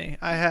sad for me.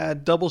 I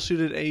had double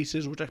suited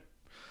aces, which I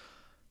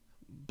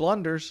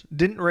blunders,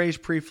 didn't raise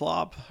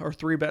pre-flop or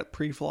 3-bet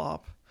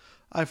pre-flop.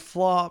 I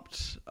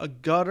flopped a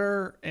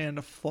gutter and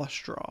a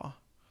flush draw.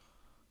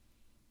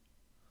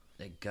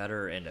 A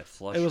gutter and a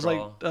flush It was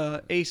draw.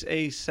 like ace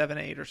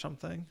 7-8 or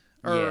something,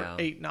 or Yeah.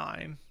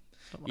 8-9,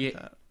 something Yeah, like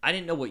that. I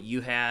didn't know what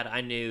you had. I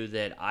knew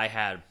that I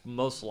had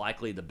most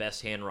likely the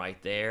best hand right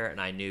there,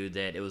 and I knew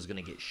that it was going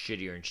to get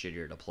shittier and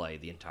shittier to play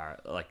the entire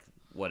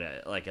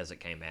as it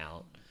came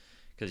out,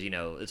 because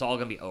it's all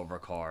going to be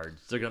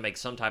overcards. They're going to make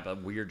some type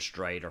of weird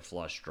straight or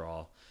flush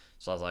draw.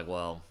 So I was like,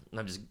 well,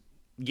 I'm just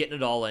getting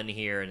it all in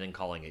here and then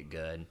calling it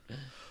good.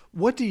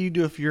 What do you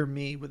do if you're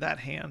me with that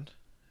hand?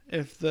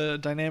 If the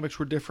dynamics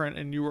were different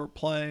and you were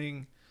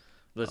playing,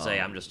 Let's say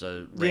I'm just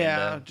a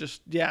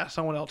rando,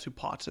 someone else who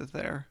pots it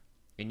there.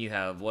 and you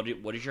have what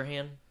is your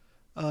hand?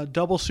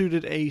 Double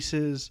suited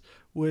aces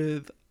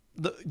with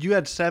you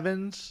had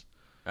sevens,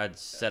 I had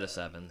set of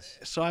sevens.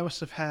 so I must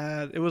have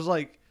had, it was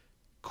like,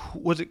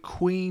 was it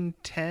Queen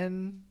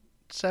 10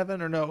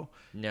 7 or no?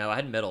 No, I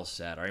had middle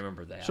set. I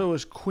remember that. So it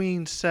was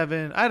Queen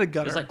 7. I had a it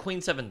gutter. was like Queen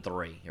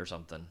 7-3 or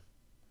something.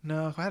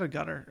 No, I had a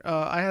gutter.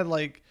 I had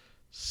like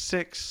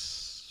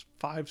 6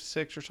 5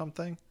 6 or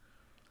something.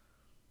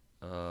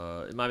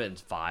 It might have been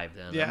 5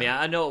 then. Yeah. I mean,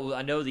 I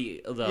know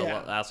the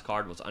Yeah. last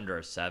card was under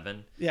a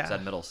 7. Yeah. It's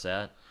that middle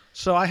set.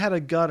 So I had a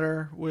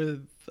gutter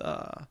with,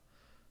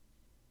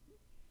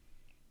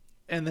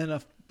 and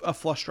then a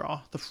flush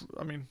draw.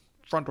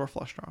 Front door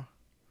flush draw.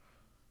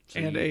 So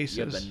And you aces.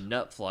 have the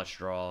nut flush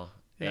draw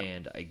Yeah.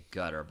 and a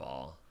gutter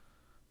ball.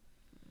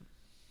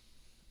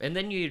 And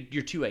then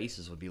your two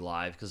aces would be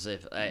live because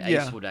if ace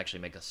Yeah. would actually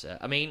make a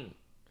set. I mean,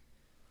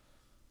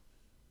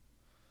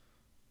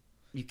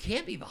 you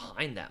can't be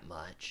behind that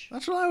much.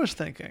 That's what I was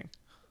thinking.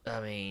 I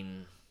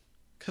mean,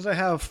 Because I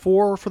have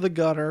 4 for the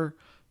gutter,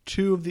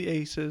 2 of the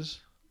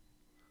aces.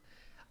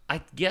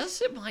 I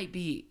guess it might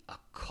be a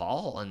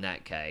call in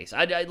that case.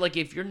 I like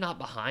if you're not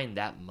behind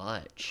that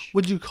much.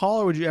 Would you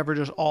call or would you ever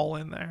just all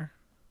in there?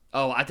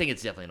 Oh, I think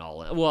it's definitely an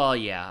all-in. Well,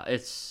 yeah,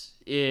 it's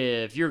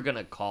if you're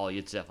gonna call,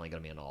 it's definitely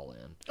gonna be an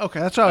all-in. Okay,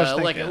 that's what I was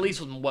thinking. Like at least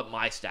with what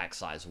my stack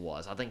size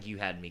was, I think you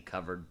had me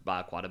covered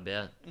by quite a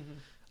bit.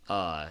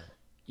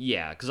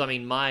 Yeah, because I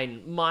mean,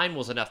 mine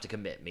was enough to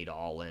commit me to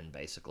all-in.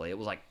 Basically, it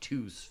was like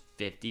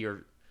 250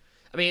 or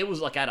I mean, it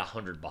was like at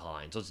 100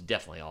 behind, so it's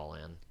definitely all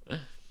in.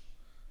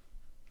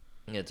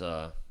 It's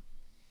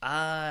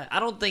I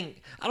don't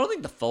think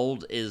the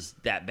fold is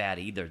that bad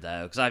either,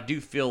 though, because I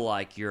do feel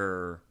like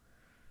you're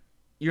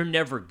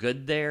never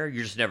good there.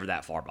 You're just never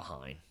that far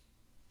behind.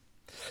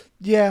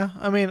 Yeah,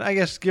 I mean, I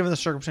guess given the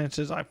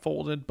circumstances, I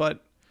folded,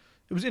 but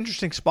it was an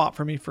interesting spot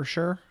for me for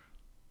sure.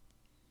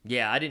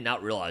 Yeah, I did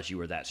not realize you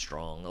were that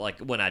strong. Like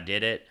when I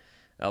did it,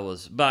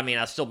 but I mean,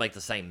 I still make the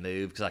same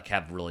move because I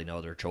have really no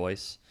other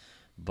choice.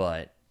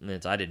 But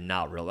I did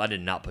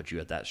not put you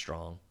at that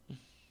strong.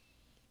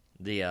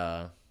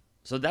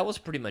 So that was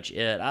pretty much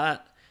it.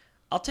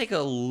 I'll take a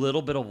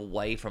little bit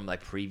away from my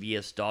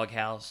previous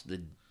doghouse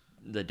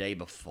the day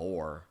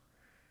before,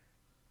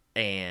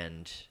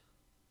 and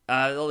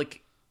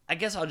I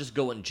guess I'll just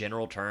go in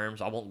general terms.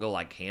 I won't go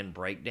like hand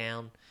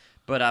breakdown,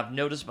 but I've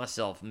noticed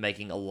myself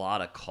making a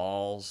lot of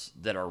calls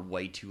that are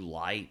way too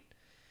light.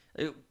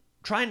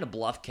 Trying to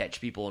bluff catch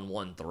people in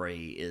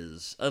 1-3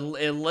 is,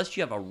 unless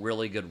you have a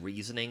really good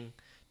reasoning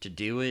to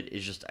do it,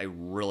 is just a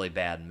really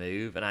bad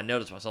move. And I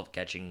noticed myself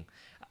catching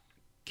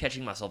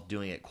myself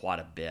doing it quite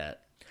a bit.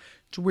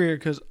 It's weird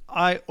because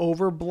I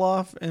over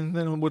bluff, and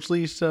then which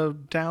leads to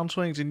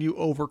downswings, and you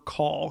over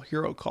call,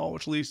 hero call,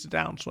 which leads to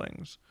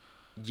downswings.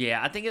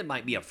 Yeah, I think it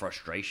might be a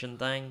frustration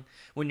thing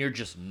when you're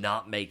just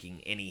not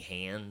making any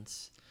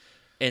hands,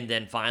 and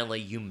then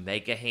finally you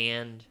make a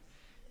hand,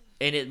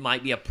 and it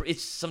might be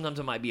sometimes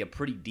it might be a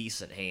pretty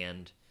decent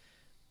hand,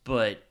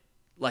 but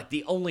like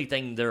the only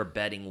thing they're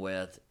betting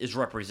with is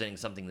representing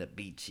something that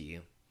beats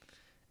you,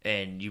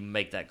 and you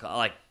make that call.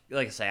 Like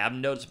I say, I've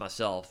noticed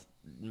myself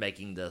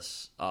making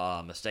this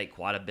mistake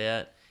quite a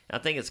bit, and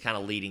I think it's kind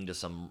of leading to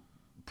some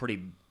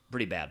pretty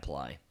bad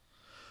play.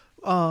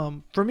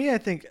 For me, I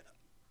think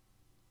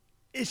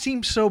it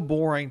seems so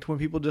boring to when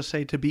people just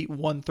say to beat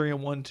 1-3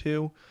 and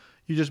 1-2,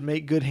 you just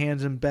make good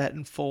hands and bet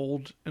and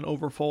fold and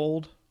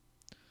overfold.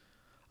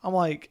 I'm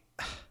like,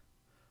 I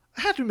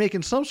have to be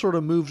making some sort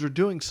of moves or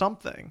doing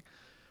something.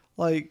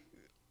 Like,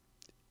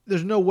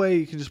 there's no way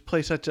you can just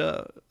play such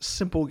a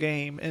simple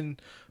game, and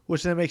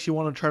which then makes you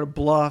want to try to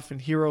bluff and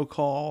hero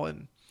call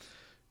and,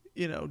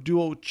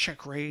 duo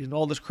check raise and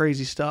all this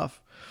crazy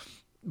stuff.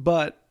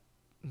 But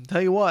I'll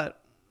tell you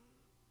what,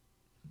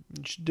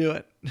 you should do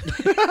it.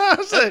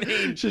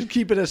 Should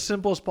keep it as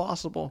simple as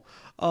possible.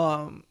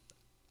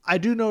 I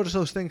do notice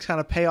those things kind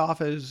of pay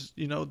off as,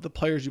 the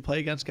players you play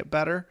against get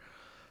better.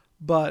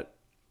 But,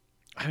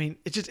 I mean,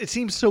 it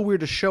seems so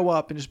weird to show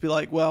up and just be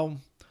like, well,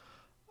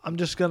 I'm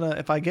just going to,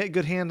 if I get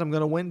good hands, I'm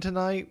going to win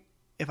tonight.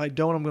 If I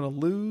don't, I'm going to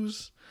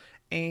lose.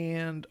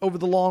 And over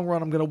the long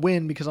run, I'm going to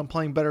win because I'm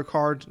playing better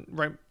cards,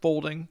 right?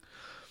 Folding.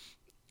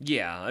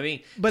 Yeah, I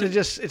mean, but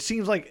it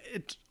seems like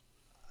it's,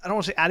 I don't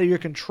want to say out of your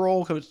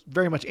control because it's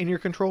very much in your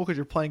control because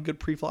you're playing good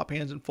pre-flop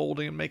hands and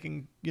folding and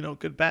making,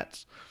 good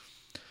bets.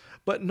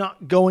 But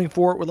not going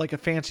for it with like a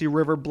fancy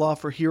river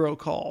bluff or hero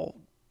call.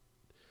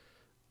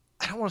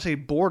 I don't want to say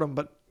boredom,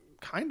 but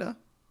kind of.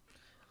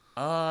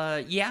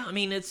 Yeah, I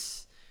mean,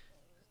 it's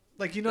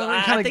like,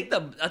 I think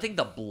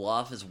the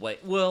bluff is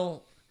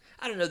well,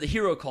 I don't know, the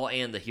hero call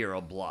and the hero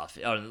bluff,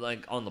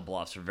 like on the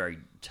bluffs are very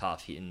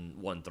tough in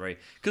 1-3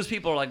 because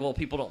people are like, well,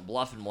 people don't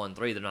bluff in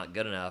 1-3, they're not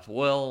good enough.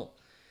 Well,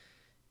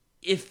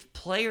 if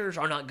players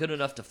are not good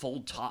enough to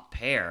fold top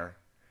pair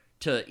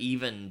to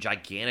even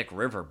gigantic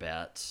river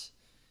bets,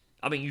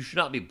 I mean, you should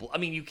not be. I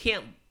mean, you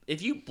can't,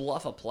 if you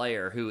bluff a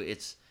player who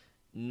it's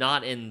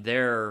not in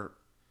their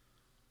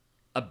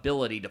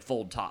ability to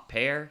fold top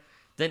pair,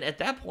 then at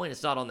that point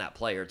it's not on that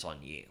player, it's on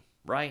you,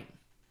 right?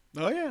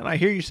 Oh yeah, and I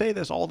hear you say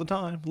this all the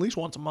time, at least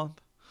once a month.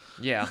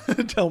 Yeah.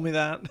 Tell me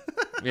that.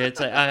 Yeah,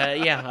 it's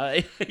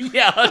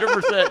yeah,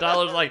 100%.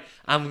 Tyler's like,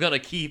 I'm gonna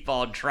keep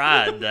on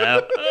trying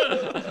though.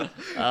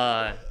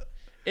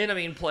 And I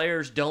mean,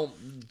 players don't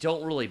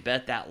really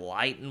bet that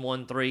light in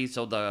 1-3,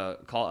 so the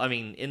call. I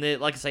mean,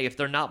 like I say, if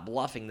they're not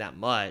bluffing that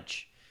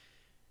much,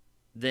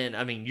 then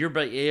I mean,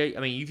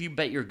 if you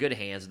bet your good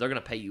hands, they're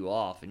gonna pay you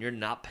off, and you're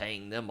not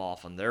paying them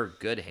off on their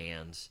good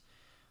hands.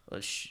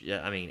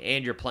 I mean,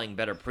 and you're playing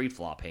better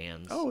pre-flop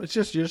hands. Oh, you're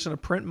just gonna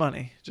print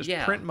money.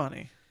 Print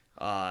money.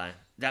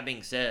 That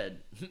being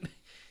said,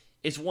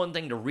 it's one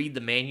thing to read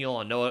the manual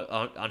and know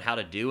on how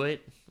to do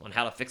it, on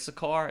how to fix a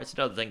car. It's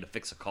another thing to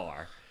fix a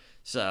car.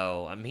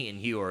 So, me and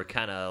you are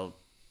kind of,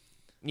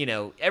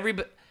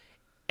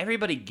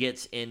 everybody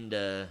gets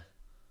into,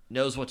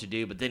 knows what to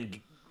do, but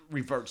then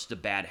reverts to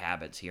bad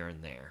habits here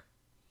and there.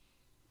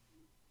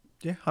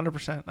 Yeah,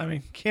 100%. I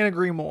mean, can't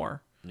agree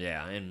more.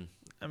 Yeah, and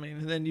I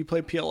mean, then you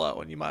play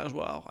PLO and you might as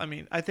well. I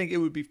mean, I think it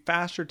would be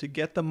faster to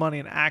get the money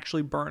and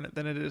actually burn it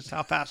than it is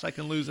how fast I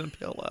can lose in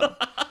PLO.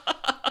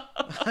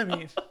 I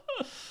mean,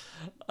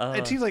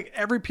 it seems like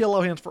every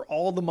PLO hand's for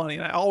all the money,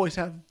 and I always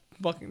have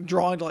fucking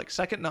drawing to like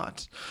second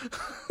nuts.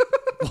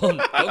 Well,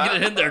 don't get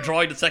it in there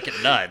drawing to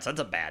second nuts. That's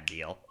a bad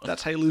deal.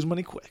 That's how you lose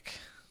money quick.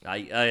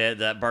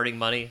 That burning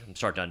money, I'm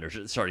starting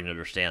to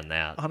understand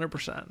that.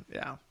 100%,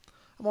 yeah.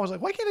 I'm always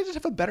like, why can't I just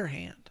have a better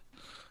hand?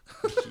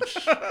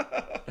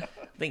 I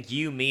think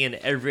you, me, and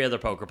every other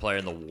poker player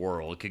in the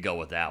world could go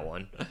with that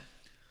one.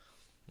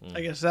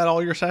 I guess is that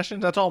all your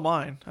sessions? That's all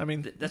mine. I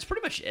mean, That's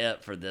pretty much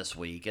it for this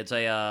week. It's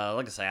a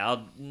like I say,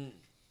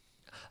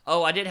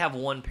 I did have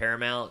one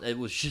Paramount. It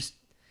was just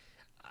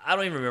I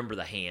don't even remember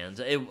the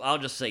hands. I'll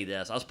just say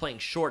this: I was playing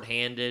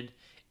shorthanded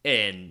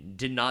and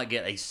did not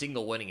get a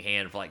single winning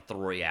hand for like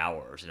 3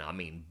 hours, and I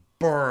mean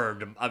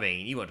burned. I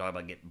mean, you want to talk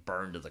about getting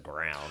burned to the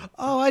ground?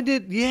 oh, I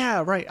did.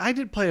 Yeah, right. I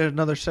did play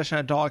another session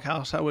at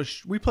Doghouse.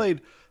 We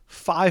played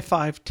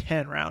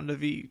 5-5-10 round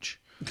of each,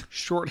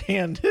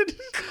 shorthanded.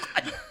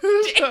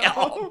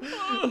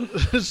 Damn.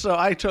 So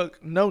I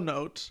took no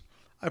notes.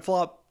 I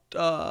flopped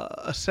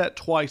a set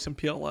twice in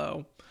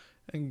PLO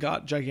and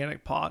got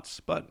gigantic pots.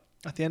 But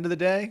at the end of the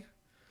day,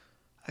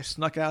 I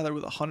snuck out of there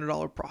with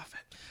 $100 profit.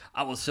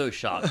 I was so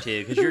shocked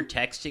too because you're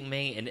texting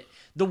me, and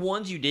the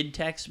ones you did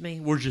text me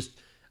were just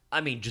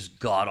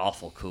god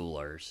awful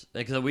coolers.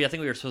 Because I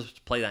think we were supposed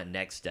to play that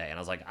next day, and I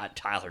was like,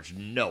 Tyler's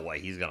no way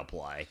he's gonna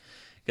play.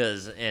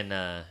 And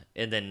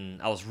then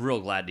I was real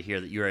glad to hear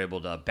that you were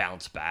able to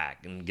bounce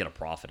back and get a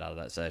profit out of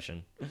that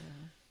session.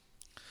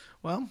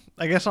 Well,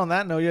 I guess on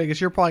that note, yeah, I guess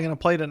you're probably gonna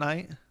play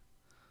tonight.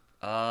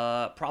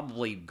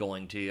 Probably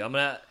going to. I'm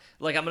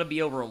gonna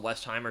be over in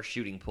Westheimer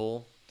shooting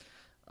pool.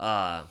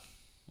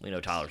 We know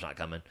Tyler's not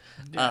coming.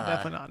 Yeah,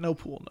 definitely not. No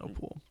pool.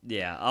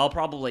 Yeah, I'll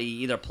probably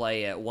either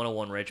play at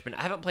 101 Richmond.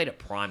 I haven't played at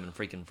Prime in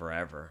freaking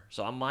forever,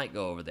 so I might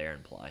go over there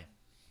and play.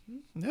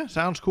 Yeah,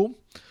 sounds cool.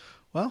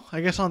 Well, I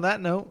guess on that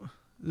note,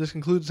 this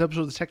concludes this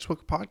episode of the Texas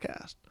Poker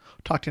Podcast.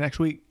 Talk to you next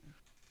week.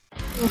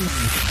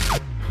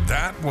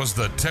 That was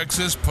the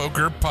Texas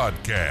Poker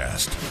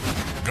Podcast.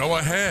 Go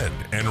ahead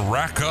and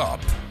rack up,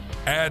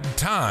 add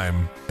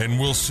time, and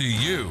we'll see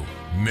you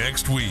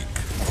next week.